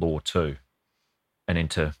get out of law too and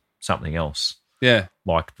into something else. Yeah.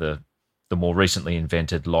 Like the more recently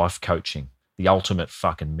invented life coaching, the ultimate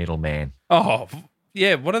fucking middleman. Oh,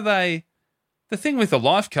 yeah. What are they? The thing with a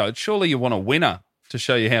life coach, surely you want a winner to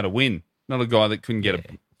show you how to win, not a guy that couldn't get a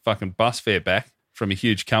fucking bus fare back from a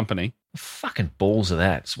huge company. Fucking balls of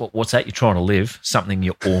that. So what's that you're trying to live? Something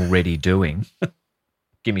you're already doing.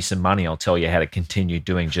 Give me some money, I'll tell you how to continue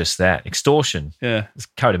doing just that. Extortion. Yeah. It's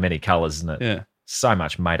a coat of many colours, isn't it? Yeah. So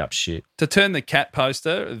much made up shit. To turn the cat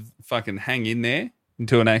poster, fucking hang in there,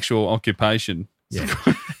 into an actual occupation. Yeah.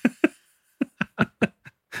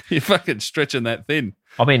 You're fucking stretching that thin.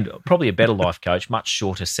 I mean, probably a better life coach, much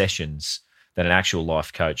shorter sessions than an actual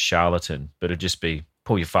life coach charlatan, but it'd just be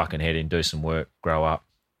pull your fucking head in, do some work, grow up.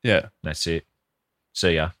 Yeah. That's it.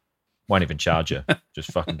 See ya. Won't even charge you.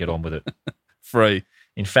 Just fucking get on with it. Free.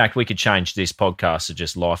 In fact, we could change this podcast to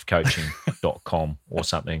just lifecoaching.com or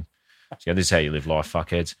something. So this is how you live life,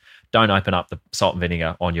 fuckheads. Don't open up the salt and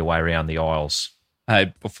vinegar on your way around the aisles.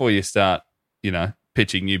 Hey, before you start,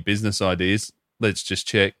 pitching new business ideas, let's just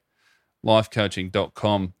check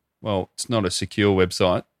lifecoaching.com. Well, it's not a secure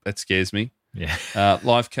website. That scares me. Yeah.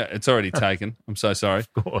 It's already taken. I'm so sorry.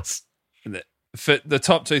 Of course. For the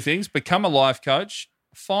top two things, become a life coach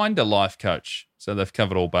find a life coach. So they've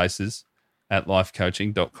covered all bases at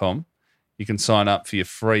lifecoaching.com. You can sign up for your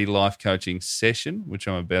free life coaching session, which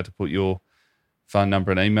I'm about to put your phone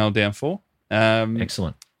number and email down for.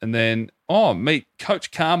 Excellent. And then, meet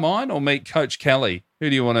Coach Carmine or meet Coach Kelly. Who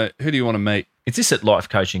do you want to meet? Is this at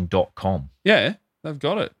lifecoaching.com? Yeah, they've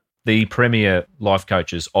got it. The premier life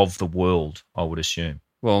coaches of the world, I would assume.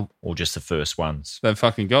 Well, or just the first ones. They've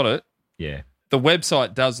fucking got it. Yeah. The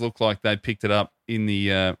website does look like they picked it up in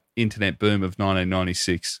the internet boom of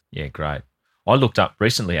 1996. Yeah, great. I looked up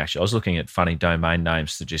recently, actually. I was looking at funny domain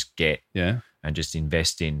names to just get and just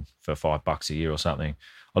invest in for $5 a year or something.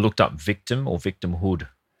 I looked up victim or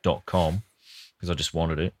victimhood.com because I just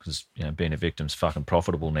wanted it because, being a victim's fucking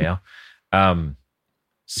profitable now.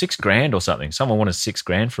 $6,000 or something. Someone wanted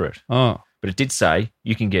 $6,000 for it. Oh. But it did say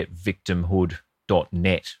you can get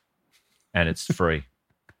victimhood.net and it's free.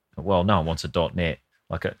 Well, no one wants a .net.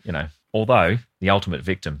 Although the ultimate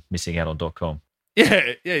victim missing out on .com.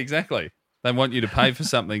 Yeah, exactly. They want you to pay for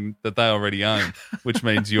something that they already own, which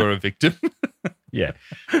means you're a victim. Yeah.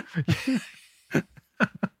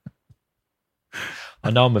 I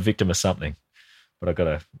know I'm a victim of something, but I've got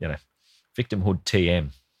a, victimhood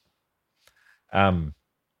TM.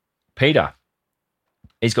 Peter,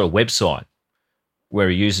 he's got a website where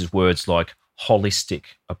he uses words like holistic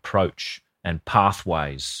approach and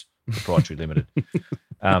pathways, proprietary limited.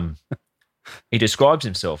 He describes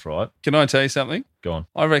himself, right? Can I tell you something? Go on.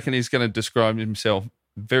 I reckon he's going to describe himself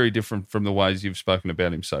very different from the ways you've spoken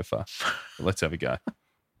about him so far. But let's have a go.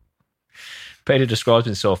 Peter describes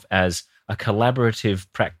himself as a collaborative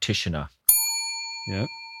practitioner,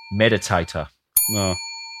 meditator,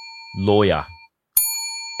 lawyer,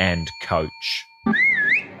 and coach.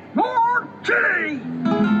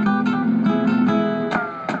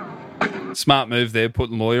 Smart move there,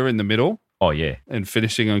 putting lawyer in the middle. Oh, yeah. And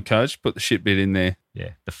finishing on coach, put the shit bit in there.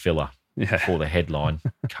 Yeah, the filler for the headline,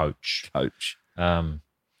 coach. Coach. On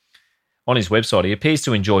his website, he appears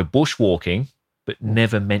to enjoy bushwalking, but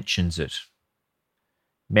never mentions it.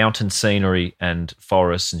 Mountain scenery and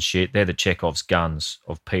forests and shit, they're the Chekhov's guns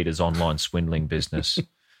of Peter's online swindling business.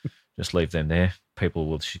 Just leave them there. People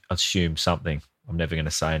will assume something. I'm never going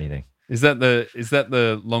to say anything. Is that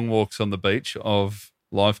the long walks on the beach of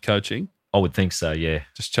life coaching? I would think so, yeah.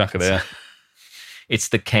 Just chuck it out. It's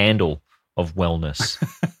the candle of wellness.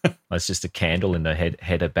 It's just a candle in the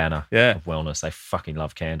header banner of wellness. They fucking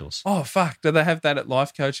love candles. Oh, fuck. Do they have that at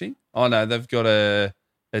life coaching? Oh, no. They've got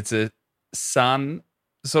it's a sun,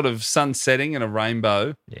 sort of sun setting and a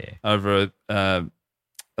rainbow over a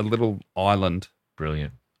little island.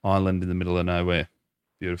 Brilliant. Island in the middle of nowhere.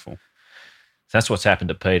 Beautiful. That's what's happened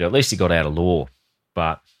to Peter. At least he got out of law,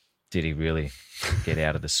 but did he really get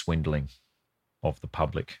out of the swindling of the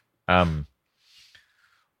public? On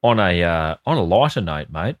a lighter note,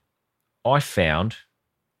 mate, I found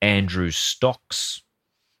Andrew Stocks,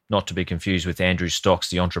 not to be confused with Andrew Stocks,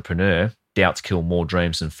 the entrepreneur. Doubts kill more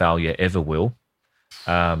dreams than failure ever will.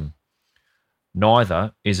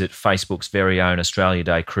 Neither is it Facebook's very own Australia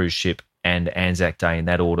Day cruise ship and Anzac Day in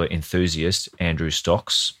that order enthusiast, Andrew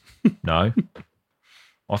Stocks. No.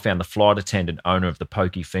 I found the flight attendant owner of the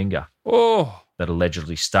Pokey Finger that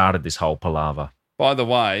allegedly started this whole palaver. By the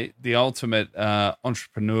way, the ultimate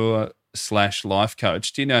entrepreneur / life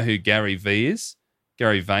coach. Do you know who Gary V is?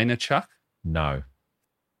 Gary Vaynerchuk? No.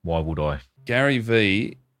 Why would I? Gary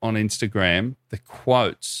V on Instagram, the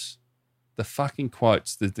fucking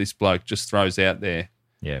quotes that this bloke just throws out there.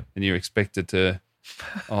 Yeah. And you're expected to,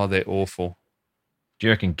 they're awful. Do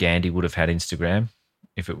you reckon Gandhi would have had Instagram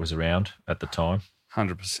if it was around at the time?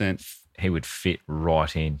 100%. He would fit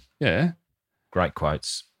right in. Yeah. Great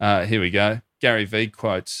quotes. Here we go. Gary V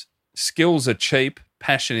quotes, skills are cheap,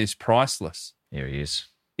 passion is priceless. Here he is.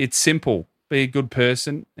 It's simple. Be a good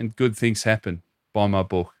person and good things happen. Buy my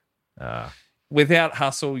book. Without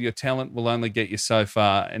hustle, your talent will only get you so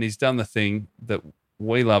far. And he's done the thing that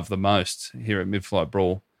we love the most here at Mid-Flight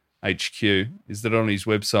Brawl HQ, is that on his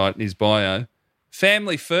website, in his bio,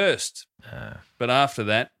 family first. But after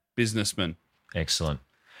that, businessman. Excellent.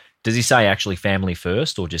 Does he say actually family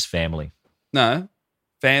first or just family? No,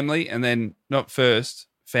 family and then not first,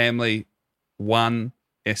 family 1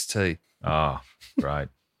 ST. Oh, right.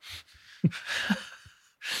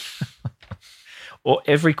 Well,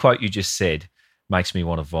 every quote you just said makes me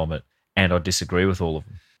want to vomit, and I disagree with all of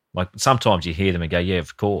them. Like sometimes you hear them and go, yeah,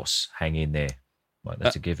 of course, hang in there. Like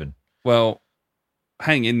that's a given. Well,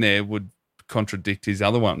 hang in there would contradict his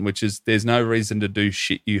other one, which is there's no reason to do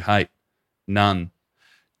shit you hate. None.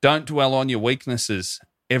 Don't dwell on your weaknesses.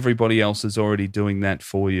 Everybody else is already doing that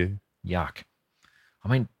for you. Yuck. I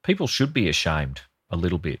mean, people should be ashamed a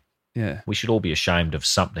little bit Yeah. We should all be ashamed of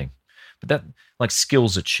something. But that, like,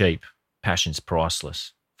 skills are cheap, passion's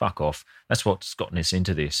priceless. Fuck off. That's what's gotten us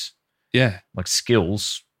into this. Yeah. Like,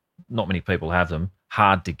 skills, not many people have them,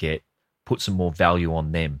 hard to get. Put some more value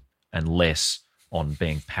on them and less on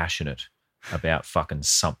being passionate about fucking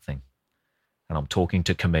something. And I'm talking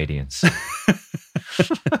to comedians.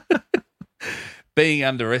 Being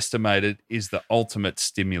underestimated is the ultimate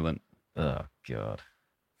stimulant. Oh, God.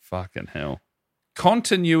 Fucking hell.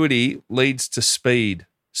 Continuity leads to speed.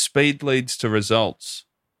 Speed leads to results.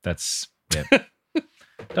 That's, yeah.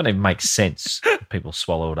 Don't even make sense. People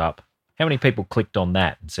swallow it up. How many people clicked on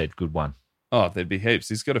that and said, good one? Oh, there'd be heaps.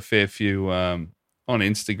 He's got a fair few on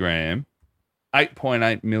Instagram.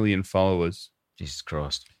 8.8 million followers. Jesus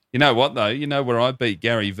Christ. You know what, though? You know where I beat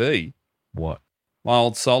Gary V? What? My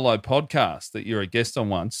old solo podcast that you're a guest on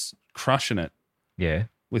once, Crushing It. Yeah.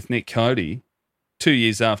 With Nick Cody. 2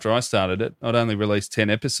 years after I started it, I'd only released 10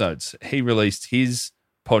 episodes. He released his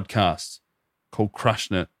podcast called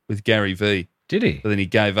Crushing It with Gary V. Did he? But then he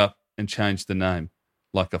gave up and changed the name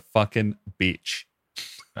like a fucking bitch.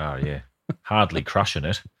 Oh, yeah. Hardly crushing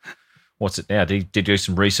it. What's it now? Did you do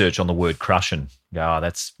some research on the word crushing? Go,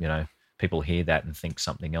 that's, people hear that and think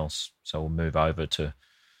something else. So we'll move over to,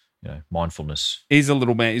 mindfulness. He's a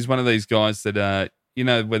little man. He's one of these guys that,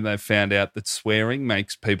 when they found out that swearing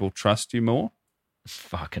makes people trust you more.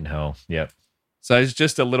 Fucking hell. Yep. So he's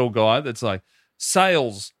just a little guy that's like,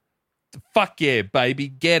 sales, fuck yeah, baby,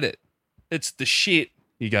 get it. It's the shit.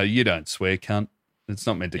 You go, you don't swear, cunt. It's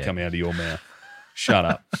not meant to come out of your mouth. Shut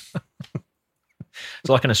up. It's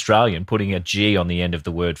like an Australian putting a G on the end of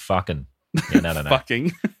the word fucking. Yeah, no.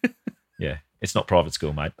 Fucking. Yeah, it's not private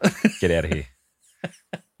school, mate. Get out of here.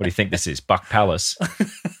 What do you think this is? Buck Palace?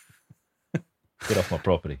 Get off my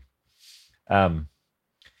property.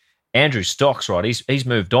 Andrew Stocks, right, he's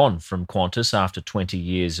moved on from Qantas after 20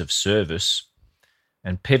 years of service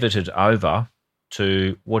and pivoted over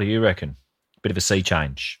to, what do you reckon? Bit of a sea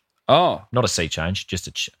change. Oh. Not a sea change,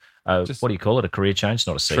 just what do you call it? A career change?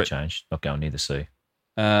 Not a sea change. Not going near the sea.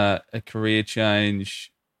 A career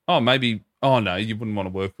change. Oh, maybe. Oh, no, you wouldn't want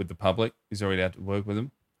to work with the public. He's already had to work with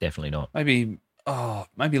them. Definitely not. Maybe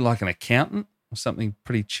like an accountant or something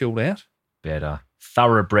pretty chilled out. Better.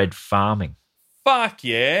 Thoroughbred farming. Fuck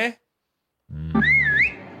yeah.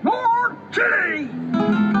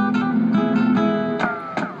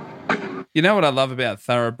 You know what I love about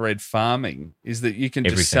thoroughbred farming is that you can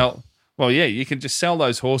just sell. Well, yeah, you can just sell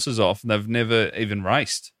those horses off and they've never even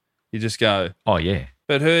raced. You just go, oh, yeah.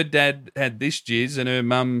 But her dad had this jizz and her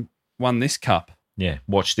mum won this cup. Yeah,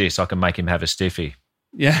 watch this. I can make him have a stiffy.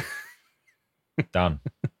 Yeah. Done.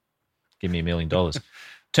 Give me $1 million.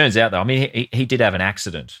 Turns out, though, I mean, he did have an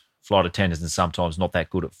accident. Flight attendants are sometimes not that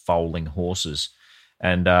good at foaling horses.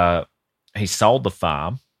 And he sold the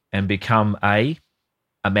farm and become a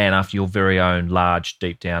man after your very own large,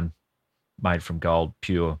 deep down, made from gold,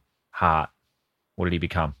 pure heart. What did he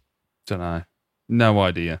become? Don't know. No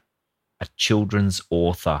idea. A children's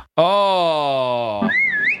author. Oh.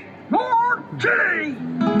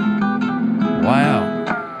 Wow.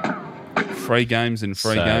 Free games and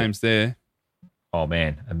free games there. Oh,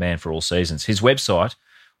 man. A man for all seasons. His website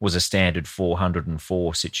was a standard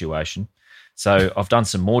 404 situation. So I've done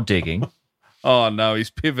some more digging. Oh, no.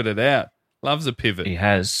 He's pivoted out. Loves a pivot. He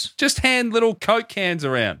has. Just hand little Coke cans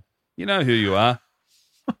around. You know who you are.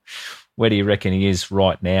 Where do you reckon he is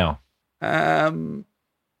right now?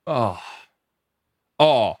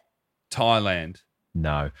 Thailand.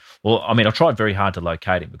 No. Well, I mean, I tried very hard to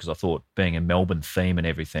locate him because I thought, being a Melbourne theme and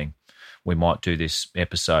everything, we might do this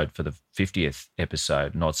episode for the 50th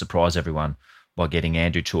episode, and I'd surprise everyone by getting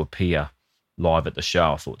Andrew to appear live at the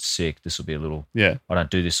show. I thought, sick, this will be a little... Yeah. I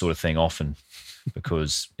don't do this sort of thing often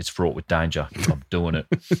because it's fraught with danger. I'm doing it.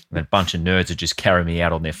 And a bunch of nerds would just carry me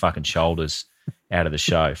out on their fucking shoulders out of the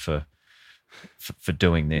show for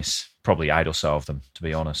doing this. Probably 8 or so of them, to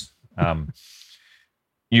be honest.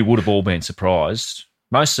 You would have all been surprised.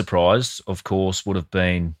 Most surprised, of course, would have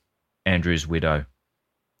been Andrew's widow.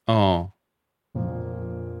 Oh.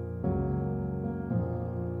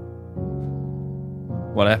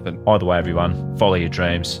 What happened? Either way, everyone, follow your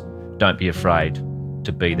dreams. Don't be afraid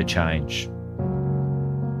to be the change.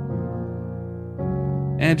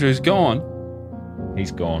 Andrew's gone.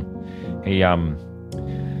 He's gone. He,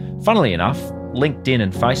 funnily enough, LinkedIn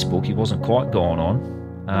and Facebook, he wasn't quite gone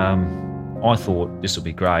on. I thought this would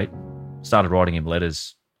be great. Started writing him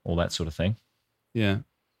letters, all that sort of thing. Yeah.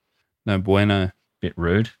 No bueno. Bit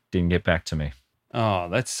rude. Didn't get back to me. Oh,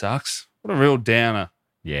 that sucks. What a real downer.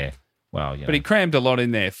 Yeah. Well, yeah. But he crammed a lot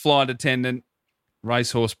in there. Flight attendant,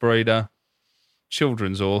 racehorse breeder,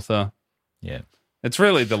 children's author. Yeah. It's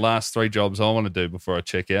really the last 3 jobs I want to do before I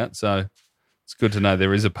check out. So it's good to know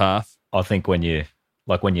there is a path. I think when you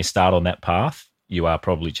start on that path, you are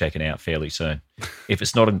probably checking out fairly soon. If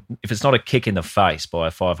it's not a kick in the face by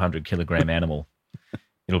a 500 kilogram animal,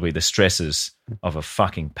 it'll be the stresses of a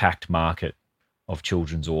fucking packed market of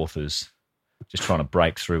children's authors just trying to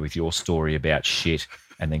break through with your story about shit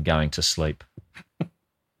and then going to sleep.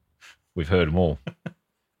 We've heard them all.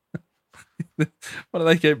 Why do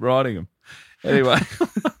they keep writing them? Anyway.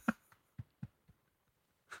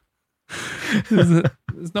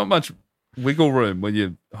 There's not much wiggle room when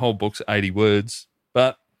your whole book's 80 words,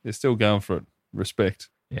 but they're still going for it. Respect.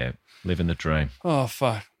 Yeah, living the dream. Oh,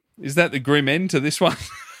 fuck. Is that the grim end to this one?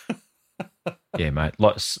 Yeah, mate.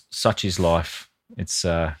 Such is life. It's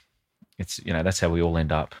that's how we all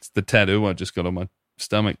end up. It's the tattoo I just got on my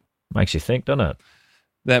stomach. Makes you think, doesn't it?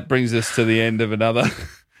 That brings us to the end of another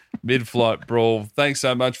Mid-Flight Brawl. Thanks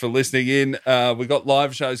so much for listening in. We've got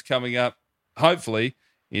live shows coming up, hopefully,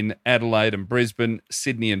 in Adelaide and Brisbane.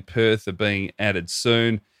 Sydney and Perth are being added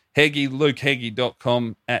soon. Heggie,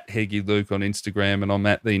 LukeHeggie.com, at Heggie Luke on Instagram, and I'm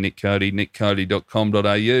at the Nick Cody,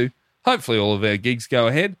 nickcody.com.au. Hopefully all of our gigs go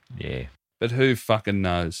ahead. Yeah. But who fucking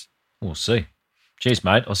knows? We'll see. Cheers,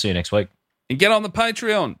 mate. I'll see you next week. And get on the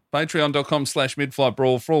Patreon,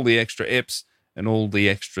 patreon.com/midflightbrawl for all the extra eps and all the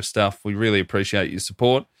extra stuff. We really appreciate your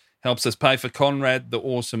support. Helps us pay for Conrad, the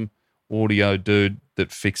awesome audio dude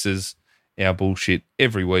that fixes our bullshit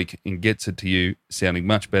every week and gets it to you sounding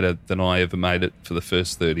much better than I ever made it for the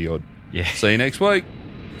first 30 odd. Yeah. See you next week.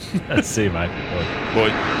 See you, mate.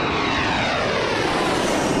 Bye.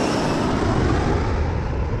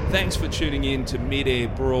 Thanks for tuning in to Mid-Air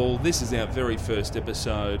Brawl. This is our very first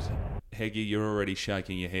episode. Heggie, you're already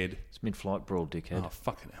shaking your head. It's Mid-Flight Brawl, dickhead. Oh,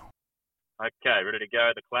 fucking hell. Okay, ready to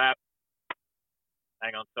go. The clap.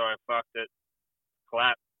 Hang on, sorry, I fucked it.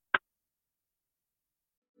 Clap.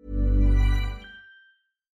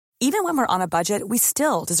 Even when we're on a budget, we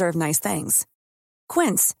still deserve nice things.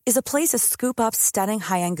 Quince is a place to scoop up stunning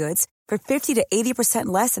high-end goods for 50 to 80%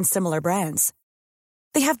 less than similar brands.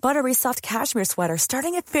 They have buttery soft cashmere sweaters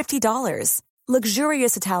starting at $50,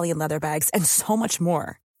 luxurious Italian leather bags, and so much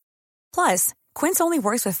more. Plus, Quince only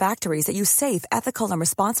works with factories that use safe, ethical, and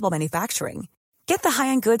responsible manufacturing. Get the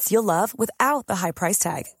high-end goods you'll love without the high price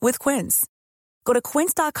tag with Quince. Go to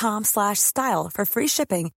quince.com/style for free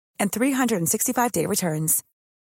shipping and 365-day returns.